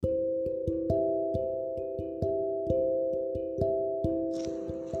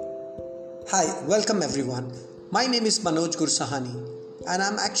Hi, welcome everyone. My name is Manoj Gursahani and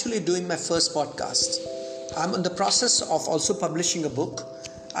I'm actually doing my first podcast. I'm in the process of also publishing a book,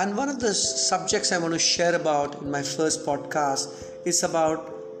 and one of the subjects I want to share about in my first podcast is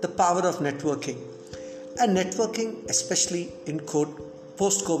about the power of networking. And networking, especially in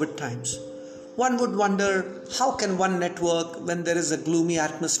post-COVID times. One would wonder, how can one network when there is a gloomy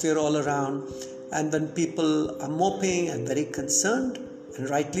atmosphere all around and when people are moping and very concerned, and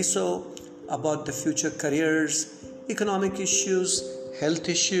rightly so, about the future careers, economic issues, health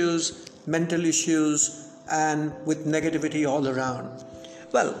issues, mental issues, and with negativity all around.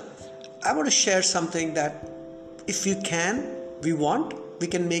 Well, I want to share something that if we can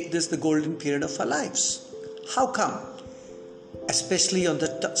make this the golden period of our lives. How come? Especially on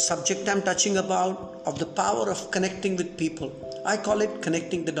the subject I'm touching about of the power of connecting with people. I call it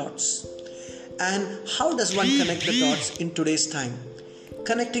connecting the dots. And how does one connect the dots in today's time?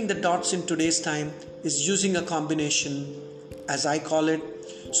 Connecting the dots in today's time is using a combination, as I call it,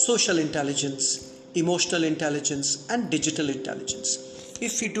 social intelligence, emotional intelligence, and digital intelligence.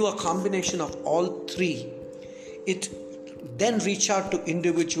 If we do a combination of all three, it then reach out to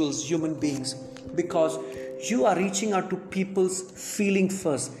individuals, human beings, because you are reaching out to people's feeling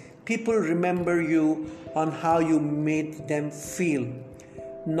first. People remember you on how you made them feel,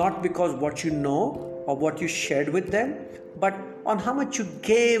 not because what you know or what you shared with them, but on how much you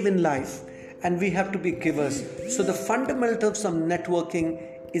gave in life. And we have to be givers. So the fundamentals of networking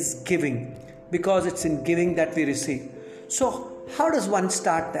is giving, because it's in giving that we receive. So how does one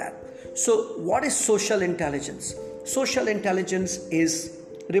start that? So what is social intelligence? Social intelligence is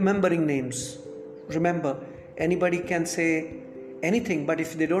remembering names. Remember, anybody can say anything, but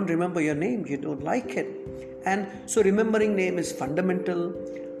if they don't remember your name, you don't like it. And so remembering name is fundamental.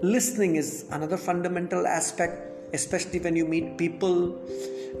 Listening is another fundamental aspect, especially when you meet people.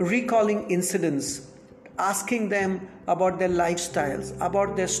 Recalling incidents, asking them about their lifestyles,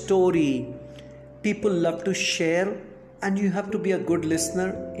 about their story. People love to share, and you have to be a good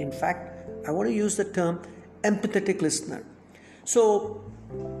listener. In fact, I want to use the term empathetic listener. So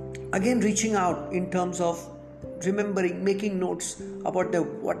again, reaching out in terms of remembering, making notes about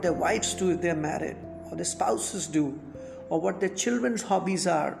what their wives do if they're married, or their spouses do, or what their children's hobbies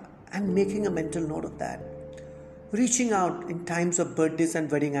are, and making a mental note of that. Reaching out in times of birthdays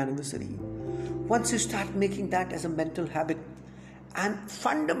and wedding anniversary. Once you start making that as a mental habit, and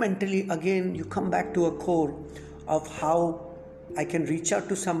fundamentally again you come back to a core of how I can reach out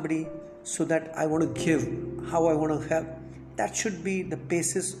to somebody so that I want to give, how I want to help. That should be the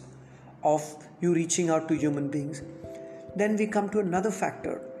basis of you reaching out to human beings. Then we come to another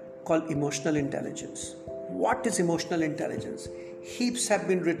factor called emotional intelligence. What is emotional intelligence? Heaps have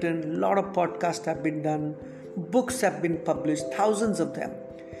been written, a lot of podcasts have been done, books have been published, thousands of them.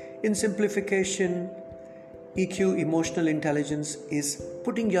 In simplification, EQ, emotional intelligence, is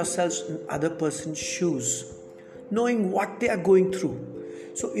putting yourselves in other person's shoes, knowing what they are going through.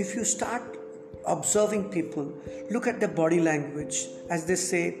 So if you start observing people, look at their body language. As they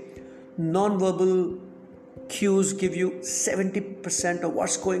say, non-verbal cues give you 70% of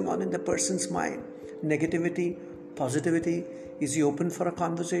what's going on in the person's mind. Negativity, positivity, is he open for a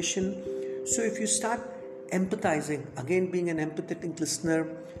conversation? So if you start empathizing, again being an empathetic listener,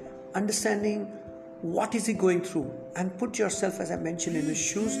 understanding what is he going through, and put yourself, as I mentioned, in his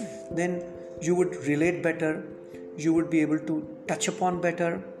shoes, then you would relate better, you would be able to touch upon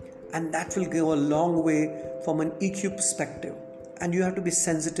better, and that will go a long way from an EQ perspective. And you have to be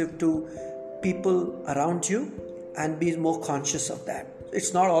sensitive to people around you and be more conscious of that.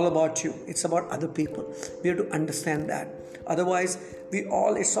 It's not all about you, it's about other people. We have to understand that. Otherwise,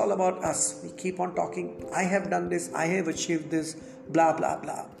 it's all about us. We keep on talking, I have done this, I have achieved this, blah, blah,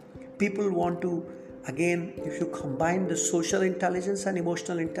 blah. People want to, again, if you combine the social intelligence and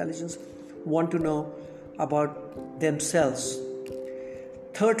emotional intelligence, want to know about themselves.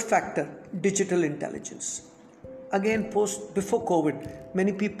 Third factor, digital intelligence. Again, before COVID,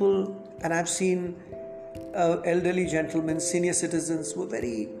 many people, and I've seen elderly gentlemen, senior citizens, were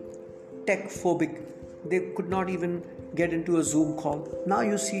very tech phobic. They could not even get into a Zoom call. Now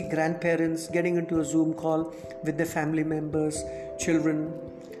you see grandparents getting into a Zoom call with their family members, children,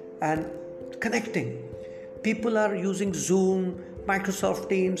 and connecting. People are using Zoom, Microsoft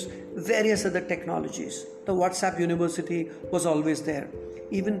Teams, various other technologies. The WhatsApp University was always there.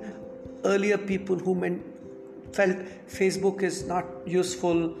 Even earlier people who felt Facebook is not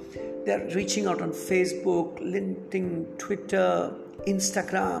useful, they're reaching out on Facebook, LinkedIn, Twitter,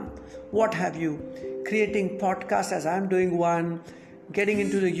 Instagram, what have you, creating podcasts as I'm doing one, getting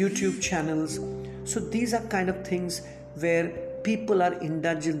into the YouTube channels. So these are kind of things where people are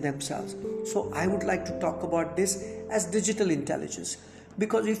indulging themselves. So I would like to talk about this as digital intelligence,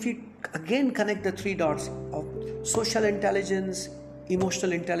 because if you again connect the three dots of social intelligence,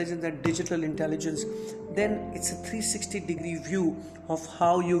 emotional intelligence and digital intelligence, then it's a 360-degree view of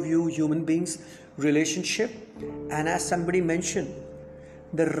how you view human beings, relationship, and as somebody mentioned,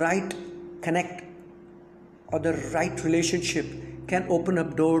 the right connect or the right relationship can open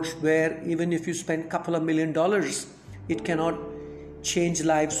up doors where even if you spend a couple of $1 million, it cannot change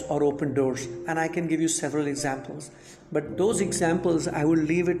lives or open doors. And I can give you several examples, but those examples I will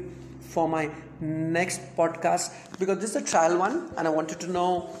leave it for my next podcast, because this is a trial one and I wanted to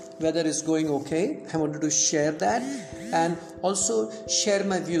know whether it's going okay. I wanted to share that and also share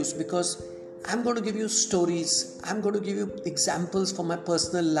my views, because I'm going to give you stories, I'm going to give you examples from my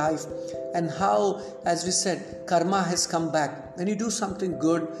personal life and how, as we said, karma has come back. When you do something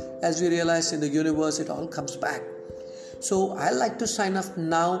good, as we realize in the universe, it all comes back. So I like to sign off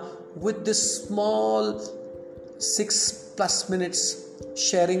now with this small 6+ minutes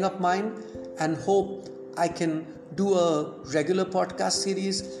sharing of mine, and hope I can do a regular podcast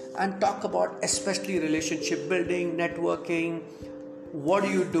series and talk about especially relationship building, networking, what do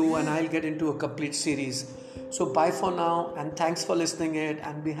you do, and I'll get into a complete series. So bye for now, and thanks for listening it,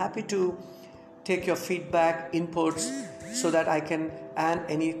 and be happy to take your feedback, inputs, so that I can, and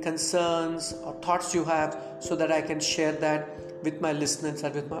any concerns or thoughts you have, so that I can share that with my listeners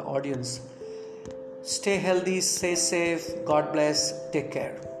and with my audience. Stay healthy, stay safe, God bless, take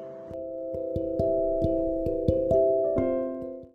care.